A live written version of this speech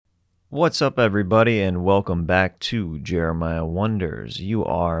What's up, everybody, and welcome back to Jeremiah Wonders. You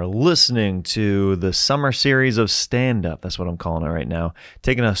are listening to the summer series of stand-up. That's what I'm calling it right now.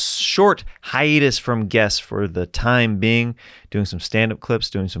 Taking a short hiatus from guests for the time being, doing some stand-up clips,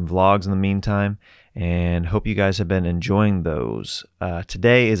 doing some vlogs in the meantime, and hope you guys have been enjoying those.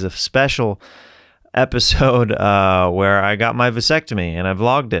 Today is a special episode where I got my vasectomy, and I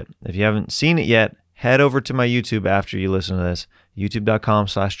vlogged it. If you haven't seen it yet, head over to my YouTube after you listen to this.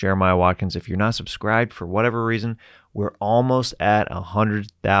 YouTube.com/Jeremiah Watkins. If you're not subscribed for whatever reason, we're almost at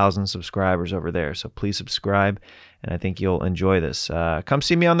 100,000 subscribers over there. So please subscribe, and I think you'll enjoy this. Come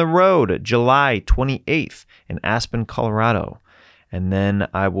see me on the road July 28th in Aspen, Colorado. And then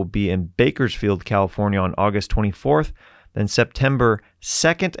I will be in Bakersfield, California on August 24th. Then September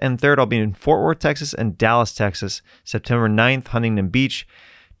 2nd and 3rd, I'll be in Fort Worth, Texas and Dallas, Texas. September 9th, Huntington Beach.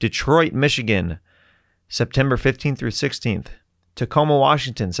 Detroit, Michigan, September 15th through 16th. Tacoma,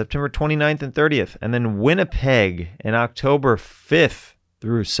 Washington, September 29th and 30th, and then Winnipeg in October 5th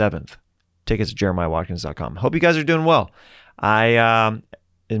through 7th. Tickets at jeremiahwatkins.com. Hope you guys are doing well. I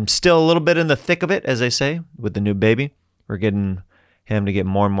am still a little bit in the thick of it, as they say, with the new baby. We're getting him to get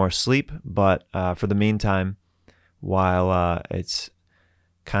more and more sleep, but for the meantime, while it's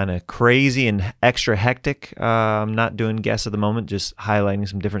kind of crazy and extra hectic, I'm not doing guests at the moment, just highlighting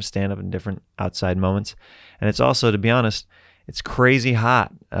some different stand-up and different outside moments. And it's also, to be honest, it's crazy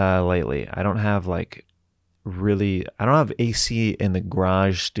hot lately. I don't have AC in the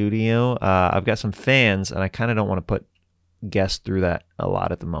garage studio. I've got some fans, and I kind of don't want to put guests through that a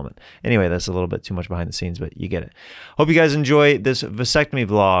lot at the moment. Anyway, that's a little bit too much behind the scenes, but you get it. Hope you guys enjoy this vasectomy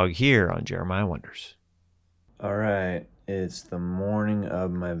vlog here on Jeremiah Wonders. All right, it's the morning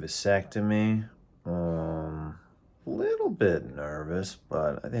of my vasectomy. Little bit nervous,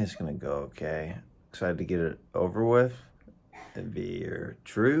 but I think it's gonna go okay. Excited to get it over with. And be your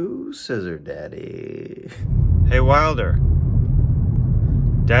true scissor daddy. Hey, Wilder.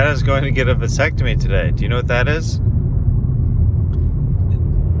 Dada's going to get a vasectomy today. Do you know what that is?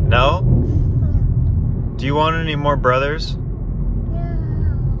 No? Do you want any more brothers?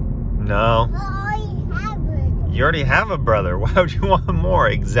 No. You already have a brother. Why would you want more?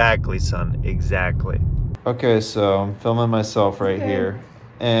 Exactly, son. Exactly. Okay, so I'm filming myself right here.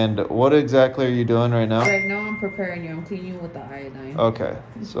 And what exactly are you doing right now? Right now I'm preparing you. I'm cleaning you with the iodine. Okay,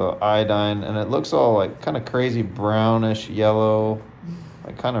 so iodine, and it looks all like kind of crazy brownish yellow,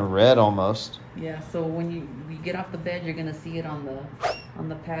 like kind of red almost. Yeah, so when you get off the bed, you're gonna see it on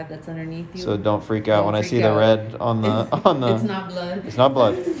the pad that's underneath you. So don't freak out when I see the red on the It's not blood. It's not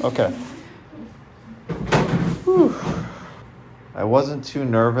blood. Okay. Whew. I wasn't too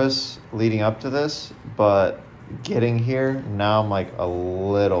nervous leading up to this, but getting here, now I'm like a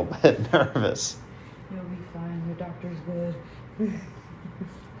little bit nervous. You'll be fine. Your doctor's good.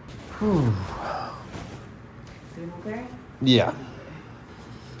 Whew. Doing okay? Yeah.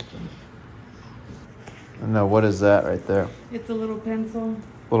 No, what is that right there? It's a little pencil.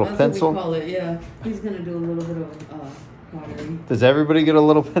 Little That's pencil? what we call it, yeah. He's gonna do a little bit of pottery. Does everybody get a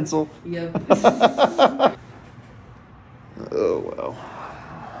little pencil? Yep. Oh, well.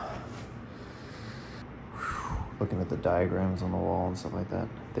 Looking at the diagrams on the wall and stuff like that.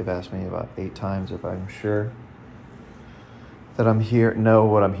 They've asked me about 8 times if I'm sure that know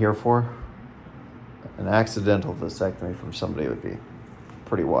what I'm here for. An accidental vasectomy from somebody would be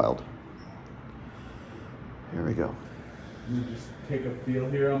pretty wild. Here we go. You just take a feel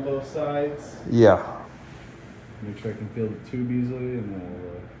here on both sides. Yeah. Make sure I can feel the tube easily, and then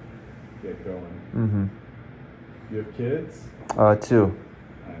we'll get going. Mm-hmm. You have kids? 2.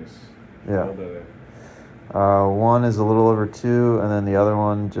 Nice. Yeah. How old are they? One is a little over 2, and then the other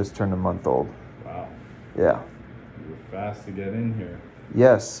one just turned a month old. Wow. Yeah. You were fast to get in here.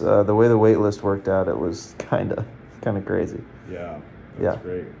 Yes, the way the wait list worked out, it was kind of crazy. Yeah. That's Yeah.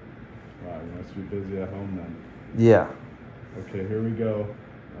 great. Wow, you must be busy at home then. Yeah. Okay, here we go.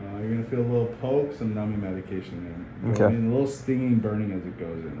 You're going to feel a little poke, some numbing medication in. Okay. A little stinging, burning as it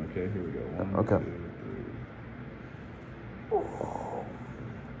goes in. Okay, here we go. 1, Okay. 2, 3.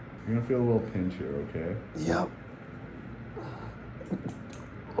 You're going to feel a little pinch here, okay? Yep.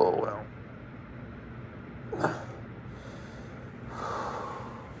 Oh, well.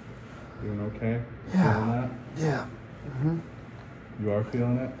 Doing okay? Yeah. Feeling that? Yeah. Mm-hmm. You are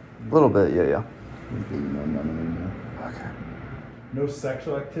feeling it? A little bit, yeah. You're feeling no numbing in there. Okay. No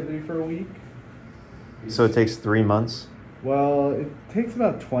sexual activity for a week? So it takes 3 months? Well, it takes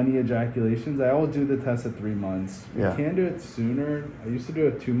about 20 ejaculations. I always do the test at 3 months. You Yeah. can do it sooner. I used to do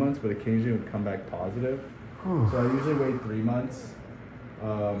it 2 months, but occasionally it would come back positive. Whew. So I usually wait 3 months.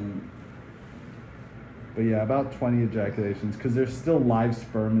 But yeah, about 20 ejaculations because there's still live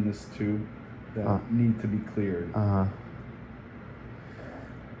sperm in this tube that need to be cleared.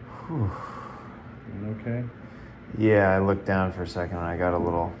 Doing okay? Yeah, I looked down for a second and I got a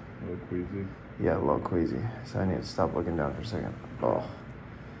little queasy. Yeah, a little queasy. So I need to stop looking down for a second. Oh.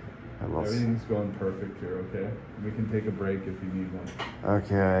 Everything's going perfect here, okay? We can take a break if you need one.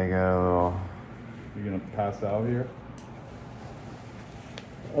 Okay, I got a little... You're gonna pass out here?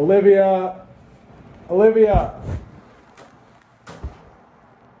 Olivia! Olivia!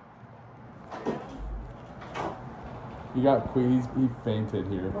 You got queasy, he fainted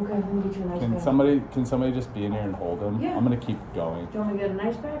here. Okay, let me get you an ice Can somebody just be in here and hold him? Yeah. I'm gonna keep going. Do you want me to get an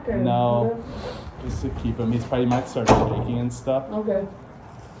ice pack or? No, just to keep him. He might start shaking and stuff. Okay.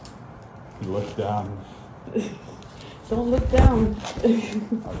 Look down. Don't look down. I'll just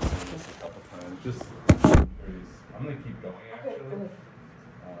do this a couple times. Just I'm gonna keep going actually.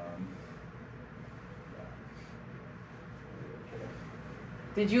 Okay.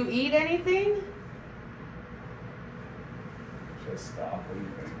 Did you eat anything? Should I stop? What do you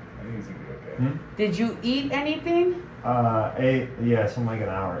think? I think he's gonna be okay. Did you eat anything? Something like an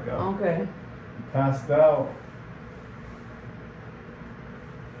hour ago. Okay. He passed out.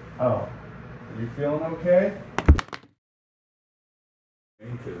 Oh. Are you feeling okay?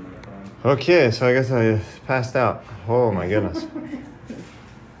 Okay, so I guess I passed out. Oh my goodness.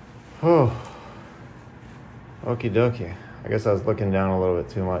 Oh. Okie dokie. I guess I was looking down a little bit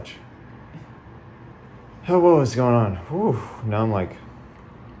too much. Oh, what was going on? Whew. Now I'm like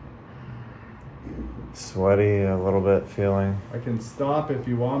sweaty a little bit feeling. I can stop if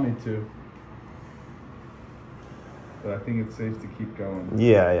you want me to. But I think it's safe to keep going.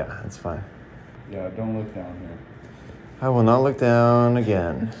 Yeah, it's fine. Yeah, don't look down here. I will not look down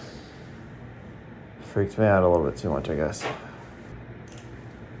again. Freaked me out a little bit too much, I guess.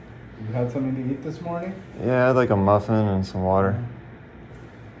 You had something to eat this morning? Yeah, I had like a muffin and some water.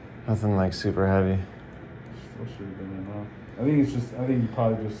 Nothing like super heavy. Still should have been enough. I think you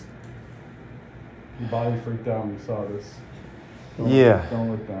probably just, your body freaked out when you saw this. Don't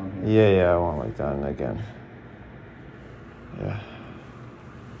look down here. Yeah, I won't look down again. Yeah.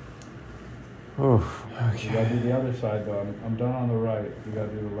 Oof. Okay. You gotta do the other side though. I'm done on the right. You gotta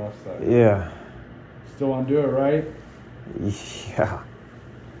do the left side. Yeah. Still wanna do it right? Yeah.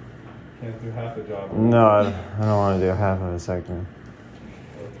 Can't do half a job. No, I don't want to do half of a vasectomy.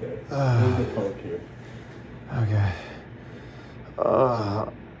 Okay. Here's the poke here. Okay.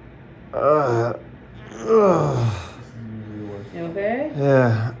 You okay?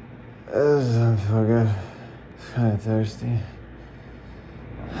 Yeah. This doesn't feel good. It's kind of thirsty.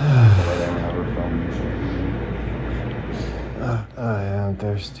 I'm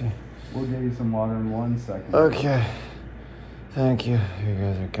thirsty. We'll get you some water in 1 second. Okay. Thank you. You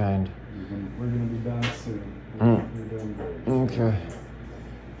guys are kind. We're gonna be done soon. You're doing great. Okay.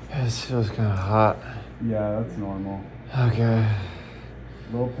 This feels kind of hot. Yeah, that's normal. Okay.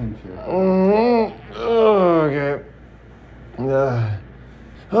 Little pinch here. Okay.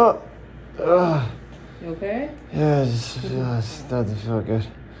 You okay? Yeah, it doesn't feel good.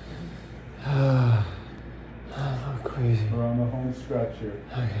 I'm a little crazy. We're on the home stretch here.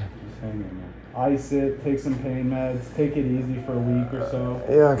 Okay. Just hang in there. Ice it, take some pain meds, take it easy for a week or so.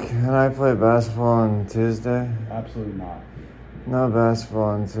 Yeah, can I play basketball on Tuesday? Absolutely not. No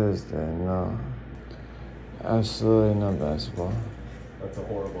basketball on Tuesday, no. Absolutely no basketball. That's a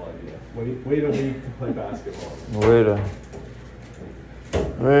horrible idea. Wait a week to play basketball. Wait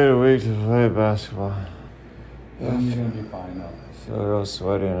a week to play basketball. Then you're gonna be fine though. I feel real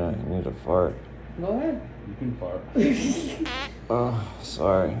sweaty and I need to fart. Go ahead. You can fart. Oh,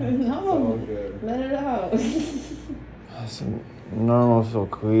 sorry. No. It's all good. Let it out. It's normal to feel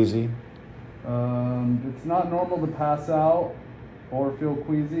queasy. It's not normal to pass out or feel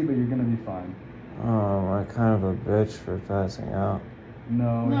queasy, but you're gonna be fine. Oh, am I kind of a bitch for passing out?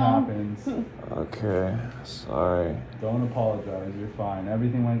 No, it happens. Okay, sorry. Don't apologize. You're fine.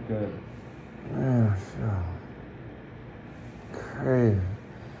 Everything went good. Man, I feel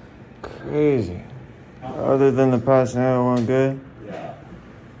crazy. Other than the passing out, it went good? Yeah.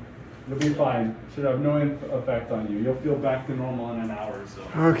 You'll be fine. Should have no effect on you. You'll feel back to normal in an hour or so.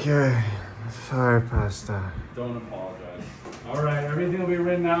 Okay, sorry I passed out. Don't apologize. All right, everything will be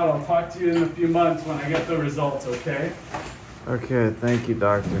written out. I'll talk to you in a few months when I get the results, okay? Okay, thank you,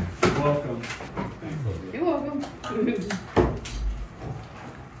 doctor. You're welcome. Thanks, Olivia. You're welcome.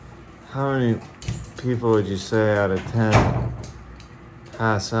 How many people would you say out of 10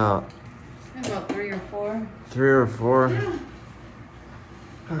 pass out? About 3 or 4. 3 or 4? Yeah.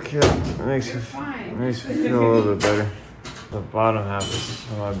 Okay, it makes me feel a little bit better. The bottom half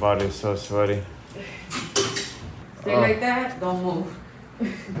of my body is so sweaty. Stay like that. Don't move.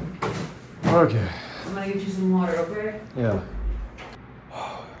 Okay. I'm gonna get you some water, okay? Yeah.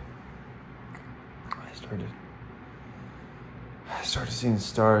 I started seeing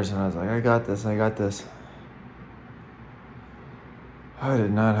stars and I was like, I got this. I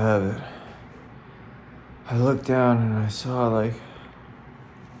did not have it. I looked down and I saw like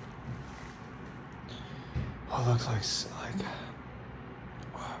what looks like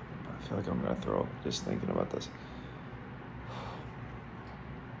I feel like I'm gonna throw up just thinking about this.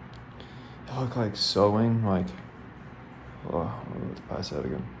 It looked like sewing, like let's pass that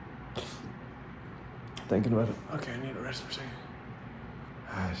again. Thinking about it. Okay, I need to rest for a second.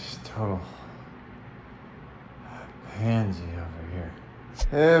 Just total pansy over here.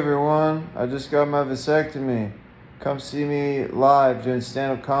 Hey everyone, I just got my vasectomy. Come see me live doing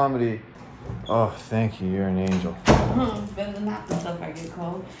stand-up comedy. Oh, thank you, you're an angel. Better than not the stuff I get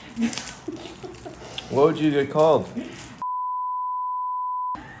called. What would you get called?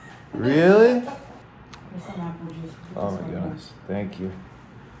 Really? There's some apple juice. Oh my goodness, thank you.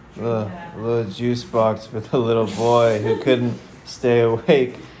 Little juice box for the little boy who couldn't stay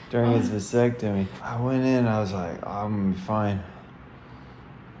awake during his vasectomy. I went in, I was like, I'm gonna be fine.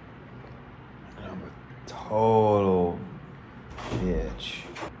 And I'm a total bitch.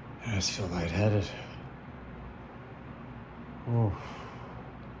 I just feel lightheaded. Ooh.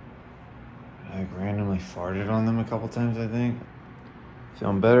 I like randomly farted on them a couple times, I think.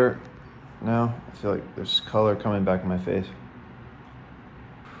 Feeling better now. I feel like there's color coming back in my face.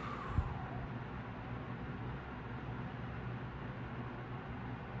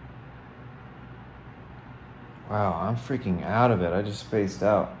 Wow, I'm freaking out of it. I just spaced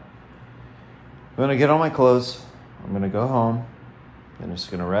out. I'm gonna get all my clothes. I'm gonna go home. I'm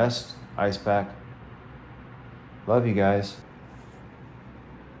just gonna rest, ice pack. Love you guys.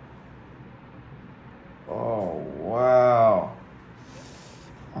 Oh, wow.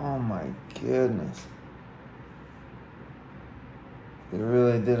 Oh my goodness. They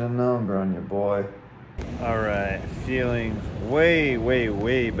really did a number on your boy. All right, feeling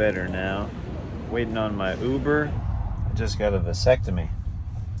way better now. Waiting on my Uber. I just got a vasectomy.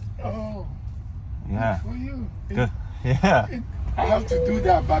 Oh. Yeah. Good for you. Good. Yeah. I have to do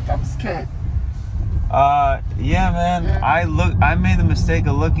that, but I'm scared. Yeah, man. Yeah. I made the mistake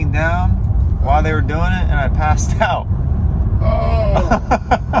of looking down while they were doing it, and I passed out. Oh.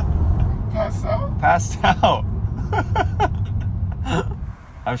 Pass out? Passed out.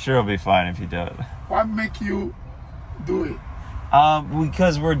 I'm sure it'll be fine if you do it. What make you do it?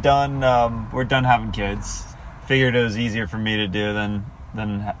 Because we're done having kids. Figured it was easier for me to do than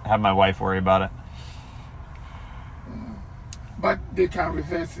have my wife worry about it. But they can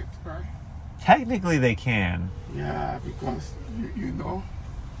reverse it, right? Technically, they can. Yeah, because you know,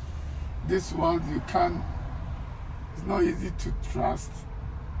 this world you can't. It's not easy to trust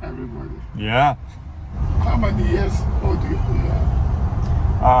everybody. Yeah. How many years old do you are?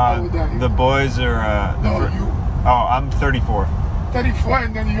 How old are you? The boys are. No, you. Oh, I'm 34. 34,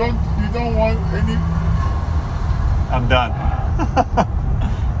 and then you don't want any. I'm done.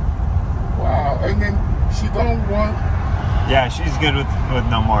 Wow, and then she don't want. Yeah, she's good with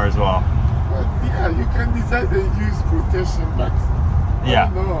no more as well. But yeah, you can decide to use protection, but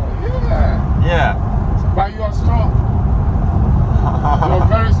Yeah. No, yeah. Yeah. But you are strong. You're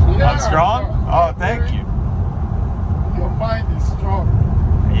very strong. Yeah, I'm strong? Oh, thank you. Your mind is strong.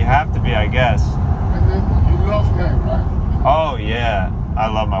 You have to be, I guess. And then you love her, right? Oh, yeah. I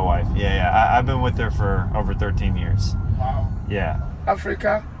love my wife. Yeah. I've been with her for over 13 years. Wow. Yeah.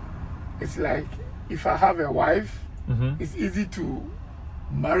 Africa, it's like if I have a wife, Mm-hmm. it's easy to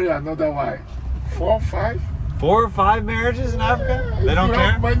marry another wife. 4 or 5. 4 or 5 marriages in Africa? Yeah, They don't if you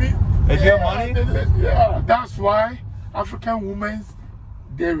care? have money, If you have money? Yeah, that's why African women,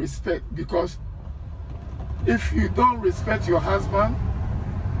 they respect, because if you don't respect your husband,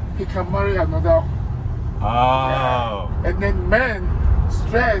 he can marry another. Oh. And then men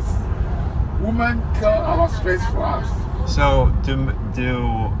stress, women tell our stress for us. So,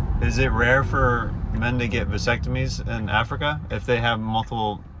 is it rare for men to get vasectomies in Africa if they have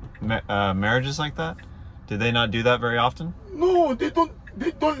multiple marriages like that? Do they not do that very often? No, they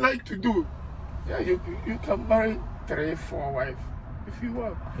don't like to do. Yeah, you can marry 3, 4 wives if you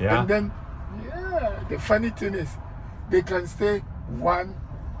want. Yeah. And then, yeah, the funny thing is, they can stay one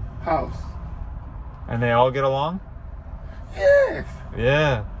house. And they all get along? Yes.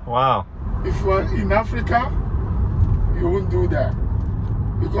 Yeah. Wow. If you are in Africa, you won't do that.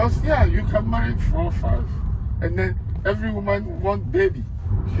 Because, yeah, you can marry 4 or 5. And then every woman wants baby.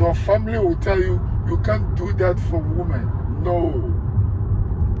 Your family will tell you, you can't do that for women. No.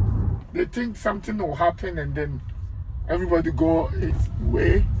 They think something will happen and then everybody go its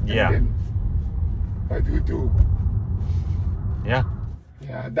way. Yeah. And then, what do you do? Yeah.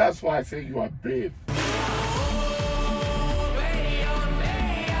 Yeah, that's why I say you are brave.